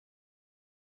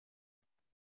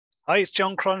Hi, it's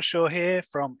John Cronshaw here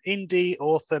from Indie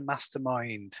Author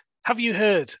Mastermind. Have you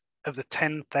heard of the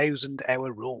 10,000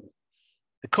 hour rule?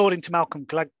 According to Malcolm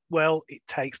Gladwell, it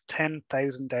takes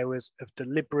 10,000 hours of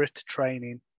deliberate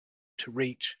training to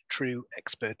reach true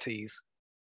expertise.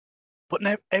 But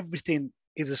not everything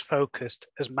is as focused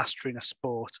as mastering a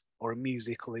sport or a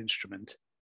musical instrument.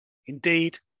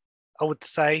 Indeed, I would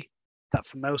say that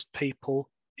for most people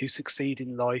who succeed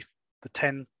in life, the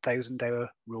 10,000 hour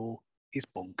rule is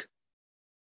bunk.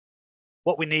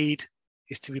 What we need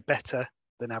is to be better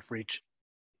than average,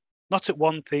 not at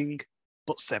one thing,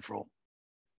 but several.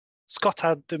 Scott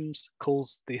Adams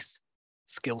calls this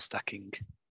skill stacking.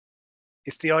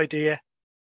 It's the idea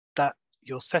that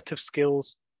your set of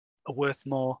skills are worth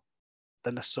more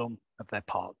than the sum of their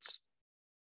parts.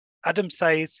 Adams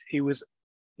says he was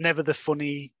never the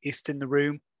funniest in the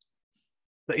room,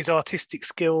 that his artistic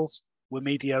skills were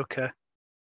mediocre,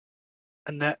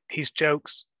 and that his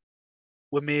jokes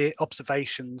were mere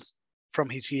observations from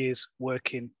his years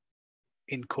working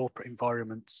in corporate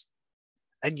environments.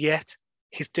 And yet,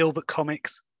 his Dilbert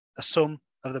comics are some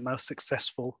of the most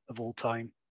successful of all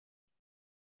time.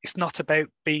 It's not about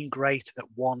being great at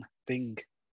one thing.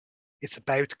 It's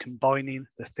about combining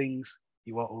the things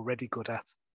you are already good at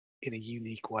in a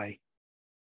unique way.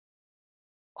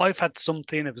 I've had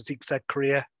something of a zigzag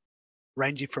career,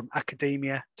 ranging from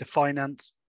academia to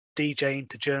finance, DJing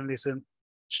to journalism,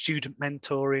 student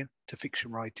mentoring to fiction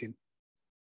writing.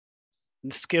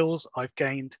 And the skills I've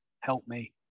gained help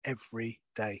me every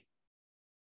day.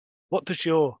 What does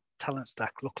your talent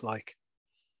stack look like?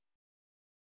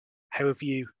 How have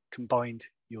you combined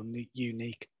your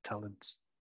unique talents?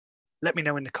 Let me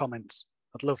know in the comments.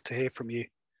 I'd love to hear from you.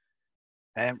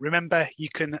 Remember, you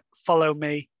can follow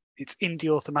me. It's Indie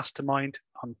Author Mastermind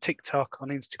on TikTok, on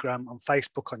Instagram, on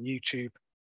Facebook, on YouTube.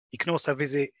 You can also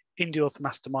visit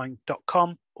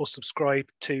indieauthormastermind.com or subscribe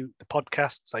to the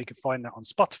podcast. So you can find that on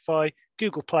Spotify,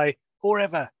 Google Play, or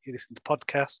wherever you listen to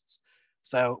podcasts.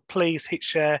 So please hit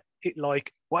share, hit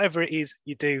like, whatever it is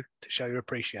you do to show your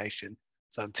appreciation.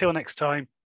 So until next time,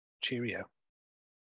 cheerio.